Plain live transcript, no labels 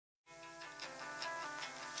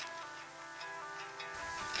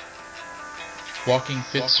Walking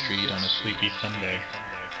Fifth Street on a sleepy Sunday.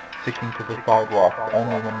 Sticking to the sidewalk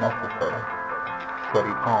only when necessary.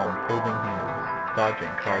 Sweaty palms holding hands, dodging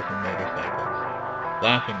cars and motorcycles.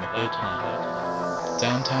 Laughing the whole time.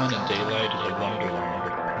 Downtown in daylight is a wonderland.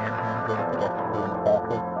 Panhandling pedestrian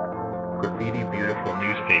traffic. Graffiti beautiful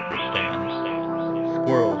Newspaper stands.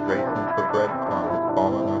 Squirrels racing for breadcrumbs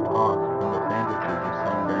fallen on tossed from the sandwiches of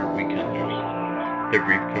sunburned Weekenders. Their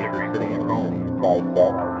briefcases sitting at home beside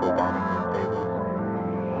desks or dining room tables.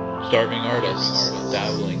 Starving artists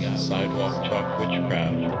dabbling in sidewalk chalk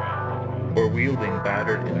witchcraft. Or wielding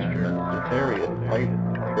battered instruments with various heights,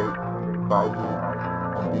 shapes, sizes,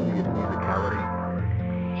 and dubious musicality.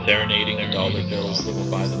 Serenading dollar bills that will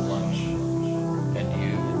buy them lunch. And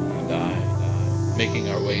you and I, making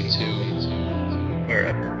our way to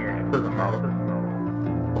wherever. Doesn't matter.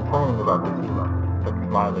 Complaining about the heat, but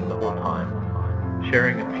smiling the whole time.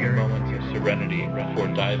 Sharing a few moments of serenity before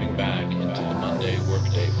diving back into the Monday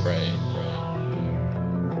workday fray.